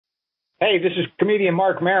Hey, this is comedian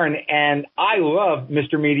Mark Maron, and I love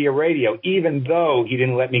Mr. Media Radio, even though he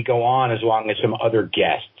didn't let me go on as long as some other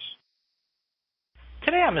guests.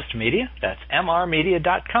 Today on Mr. Media, that's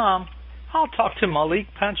mrmedia.com, I'll talk to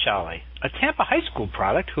Maulik Pancholy, a Tampa high school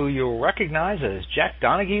product who you'll recognize as Jack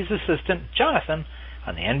Donaghy's assistant, Jonathan,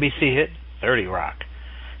 on the NBC hit 30 Rock.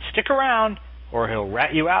 Stick around, or he'll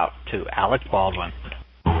rat you out to Alec Baldwin.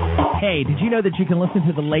 Hey, did you know that you can listen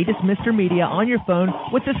to the latest Mr. Media on your phone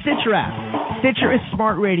with the Stitcher app? Stitcher is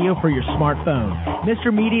smart radio for your smartphone.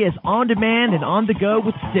 Mr. Media is on demand and on the go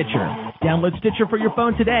with Stitcher. Download Stitcher for your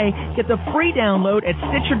phone today. Get the free download at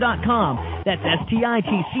Stitcher.com. That's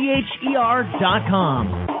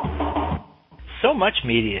STITCHER.com. So much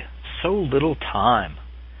media, so little time.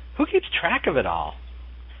 Who keeps track of it all?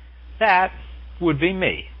 That would be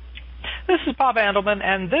me. This is Bob Andelman,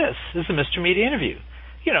 and this is the Mr. Media Interview.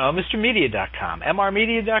 You know, MrMedia.com,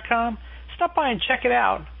 MRMedia.com. Stop by and check it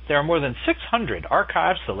out. There are more than 600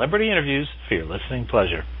 archived celebrity interviews for your listening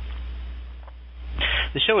pleasure.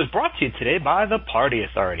 The show is brought to you today by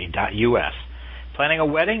thepartyauthority.us. Planning a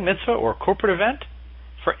wedding, mitzvah, or corporate event?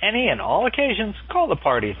 For any and all occasions, call the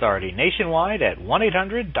Party Authority nationwide at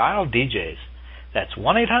 1-800-DIAL-DJs. That's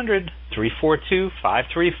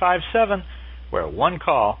 1-800-342-5357, where one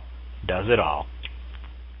call does it all.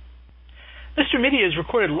 Mr. Media is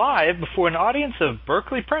recorded live before an audience of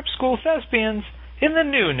Berkeley Prep School thespians in the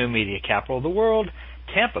new media capital of the world,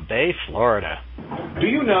 Tampa Bay, Florida. Do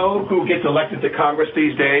you know who gets elected to Congress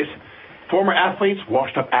these days? Former athletes,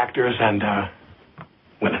 washed-up actors, and,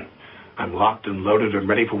 women. I'm locked and loaded and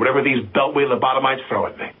ready for whatever these beltway lobotomites throw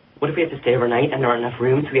at me. What if we have to stay overnight and there aren't enough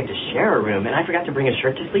rooms, so we have to share a room, and I forgot to bring a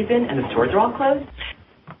shirt to sleep in, and the stores are all closed?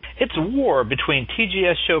 It's a war between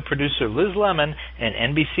TGS show producer Liz Lemon and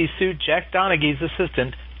NBC suit Jack Donaghy's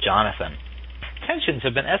assistant, Jonathan. Tensions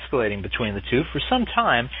have been escalating between the two for some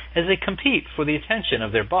time as they compete for the attention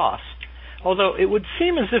of their boss, although it would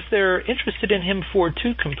seem as if they're interested in him for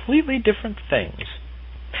two completely different things.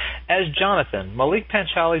 As Jonathan, Maulik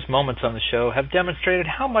Pancholy's moments on the show have demonstrated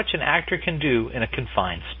how much an actor can do in a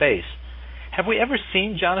confined space. Have we ever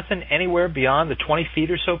seen Jonathan anywhere beyond the 20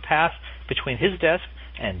 feet or so path between his desk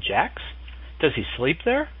and Jack's? Does he sleep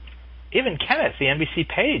there? Even Kenneth, the NBC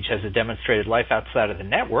page, has a demonstrated life outside of the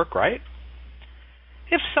network, right?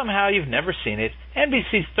 If somehow you've never seen it,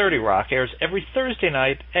 NBC's 30 Rock airs every Thursday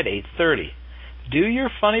night at 8:30. Do your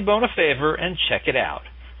funny bone a favor and check it out,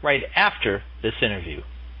 right after this interview.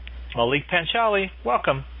 Maulik Pancholy,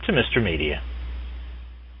 welcome to Mr. Media.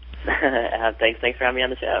 Thanks for having me on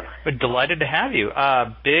the show. We're delighted to have you.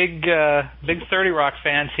 Big 30 Rock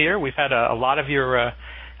fans here. We've had a lot of your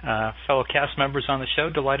fellow cast members on the show.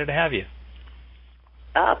 Delighted to have you.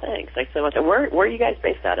 Oh, thanks. Thanks so much. And where are you guys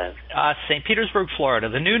based out of? St. Petersburg, Florida,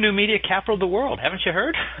 the new media capital of the world. Haven't you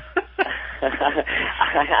heard?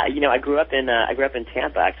 I grew up in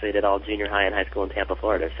Tampa. Actually, I did all junior high and high school in Tampa,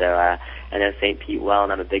 Florida. So I know St. Pete well,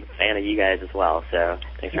 and I'm a big fan of you guys as well. So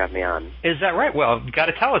thanks for having me on. Is that right? Well, you got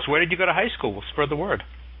to tell us, where did you go to high school? We'll spread the word.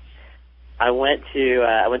 I went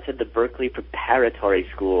to the Berkeley Preparatory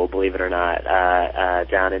School, believe it or not,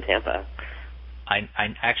 down in Tampa. I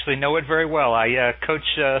actually know it very well. I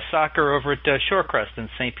coach soccer over at Shorecrest in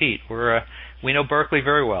St. Pete. We know Berkeley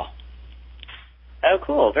very well. Oh,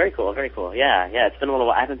 cool. Very cool. Very cool. Yeah. It's been a little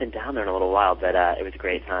while. I haven't been down there in a little while, but it was a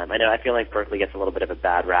great time. I feel like Berkeley gets a little bit of a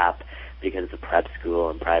bad rap because it's a prep school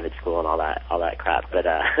and private school and all that crap. But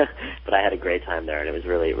but I had a great time there, and it was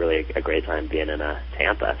really, really a great time being in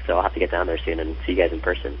Tampa. So I'll have to get down there soon and see you guys in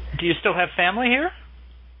person. Do you still have family here?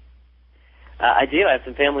 I do. I have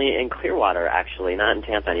some family in Clearwater, actually. Not in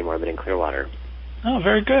Tampa anymore, but in Clearwater. Oh,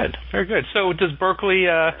 very good. Very good. So does Berkeley,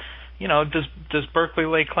 does Berkeley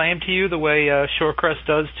lay claim to you the way Shorecrest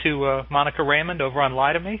does to Monica Raymond over on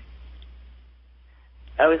Lie to Me?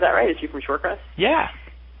 Oh, is that right? Is she from Shorecrest? Yeah.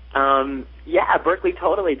 Yeah, Berkeley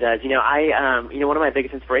totally does. One of my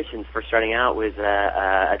biggest inspirations for starting out was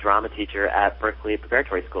a drama teacher at Berkeley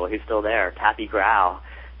Preparatory School who's still there, Kathy Grau.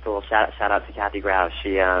 So a little shout out to Kathy Grau.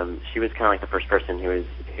 She was kind of like the first person who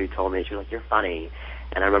told me, she was like, "You're funny."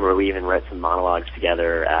 And I remember we even wrote some monologues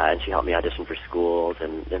together, and she helped me audition for schools,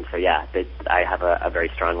 and so yeah, I have a very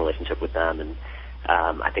strong relationship with them, and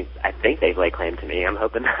I think they've laid claim to me. I'm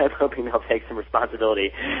hoping they'll take some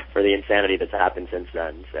responsibility for the insanity that's happened since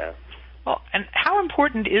then. So. Well, and how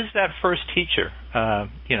important is that first teacher?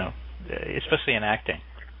 Especially in acting.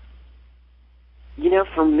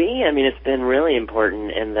 For me, it's been really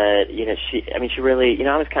important in that, she really,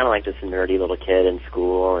 I was kind of like this nerdy little kid in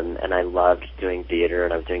school, and I loved doing theater,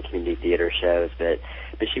 and I was doing community theater shows, but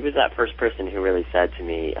she was that first person who really said to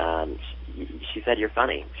me, she said, "You're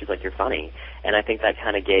funny." She's like, "You're funny," and I think that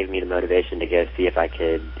kind of gave me the motivation to go see if I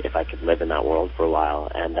could live in that world for a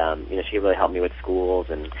while. And she really helped me with schools,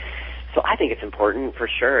 and so I think it's important for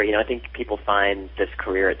sure. I think people find this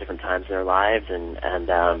career at different times in their lives, and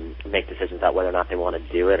make decisions about whether or not they want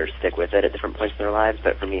to do it or stick with it at different points in their lives.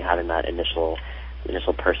 But for me, having that initial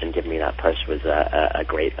person give me that push was a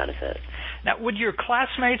great benefit. Now, would your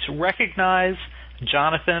classmates recognize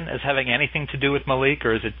Jonathan as having anything to do with Maulik,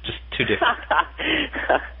 or is it just too different?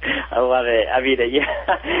 I love it. I mean, yeah.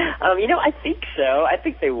 I think so. I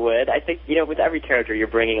think they would. I think, with every character, you're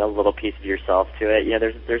bringing a little piece of yourself to it.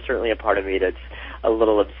 There's certainly a part of me that's a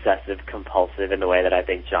little obsessive compulsive in the way that I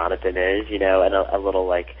think Jonathan is, and a little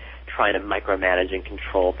like trying to micromanage and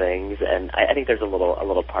control things. And I think there's a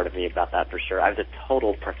little part of me about that for sure. I was a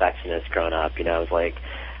total perfectionist growing up.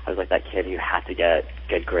 I was like that kid who had to get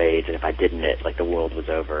good grades, and if I didn't, the world was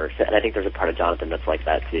over. So, and I think there's a part of Jonathan that's like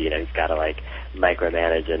that too. He's got to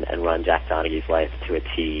micromanage and run Jack Donaghy's life to a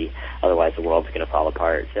T. Otherwise, the world's going to fall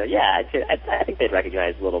apart. So yeah, I think they'd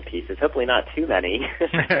recognize little pieces. Hopefully, not too many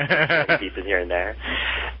pieces here and there.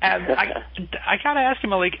 And I got to ask you,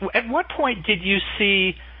 Maulik, at what point did you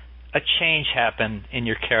see a change happen in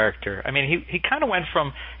your character? I mean, he kind of went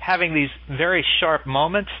from having these very sharp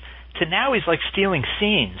moments to now he's stealing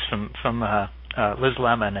scenes from Liz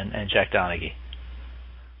Lemon and Jack Donaghy.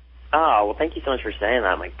 Oh, well, thank you so much for saying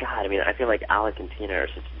that. My God, I feel like Alec and Tina are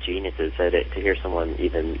such geniuses. So to hear someone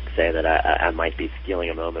even say that I might be stealing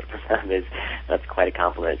a moment from them that's quite a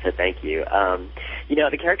compliment. So thank you.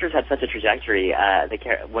 The characters had such a trajectory.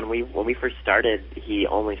 When we first started, he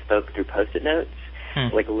only spoke through Post-it notes.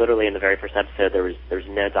 Literally in the very first episode, there was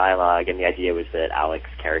no dialogue, and the idea was that Alec's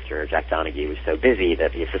character, Jack Donaghy, was so busy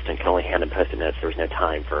that the assistant could only hand him Post-it notes. There was no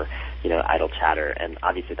time for idle chatter, and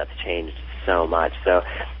obviously that's changed so much. So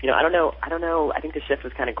I don't know. I think the shift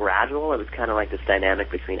was kind of gradual. It was kind of like this dynamic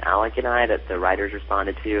between Alec and I that the writers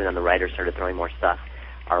responded to, and then the writers started throwing more stuff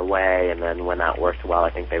our way, and then when that worked well,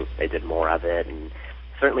 I think they did more of it. And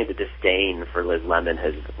certainly the disdain for Liz Lemon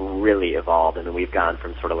has really evolved, and then we've gone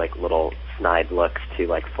from sort of little snide looks to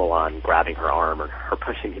full-on grabbing her arm or her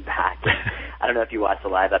pushing me back. I don't know if you watched the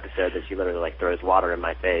live episode that she literally throws water in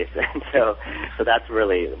my face, and so that's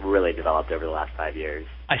really, really developed over the last 5 years.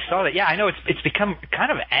 I saw that. Yeah, I know it's become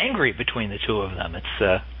kind of angry between the two of them. It's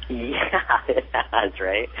Yeah, that's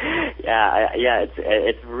right. Yeah,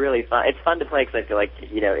 it's really fun. It's fun to play because I feel like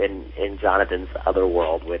in Jonathan's other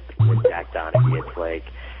world with Jack Donaghy,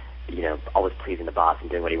 it's always pleasing the boss and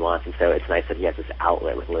doing what he wants, and so it's nice that he has this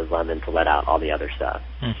outlet with Liz Lemon to let out all the other stuff.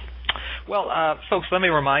 Well, folks, let me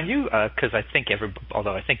remind you, because I think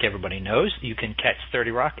everybody knows, you can catch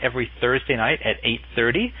 30 Rock every Thursday night at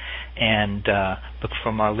 8:30, and look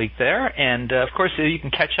for Maulik there. And, of course, you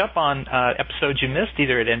can catch up on episodes you missed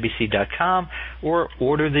either at NBC.com or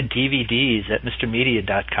order the DVDs at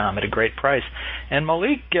MrMedia.com at a great price. And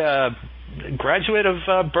Maulik, graduate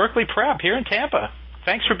of Berkeley Prep here in Tampa.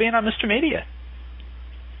 Thanks for being on Mr. Media.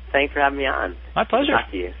 Thanks for having me on. My pleasure. Talk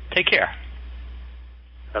to you. Take care.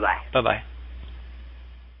 Bye-bye. Bye-bye.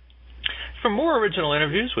 For more original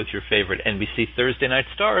interviews with your favorite NBC Thursday night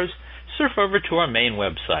stars, surf over to our main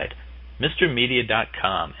website,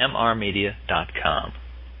 MrMedia.com, MRmedia.com.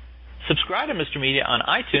 Subscribe to Mr. Media on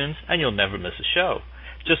iTunes, and you'll never miss a show.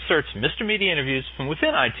 Just search Mr. Media Interviews from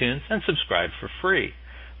within iTunes and subscribe for free.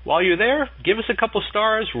 While you're there, give us a couple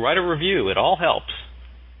stars, write a review. It all helps.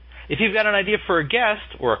 If you've got an idea for a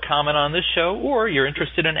guest or a comment on this show, or you're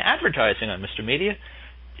interested in advertising on Mr. Media,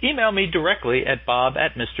 email me directly at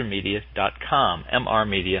bob@mrmedia.com,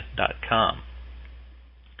 mrmedia.com.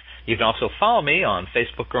 You can also follow me on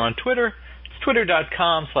Facebook or on Twitter. It's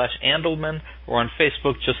twitter.com/Andelman, or on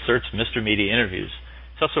Facebook, just search Mr. Media Interviews.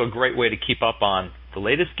 It's also a great way to keep up on the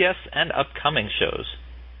latest guests and upcoming shows.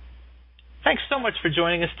 Thanks so much for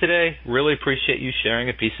joining us today. Really appreciate you sharing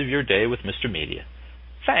a piece of your day with Mr. Media.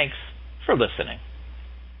 Thanks for listening.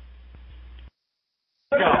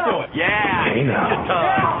 Go. Yeah. Hey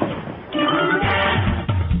now.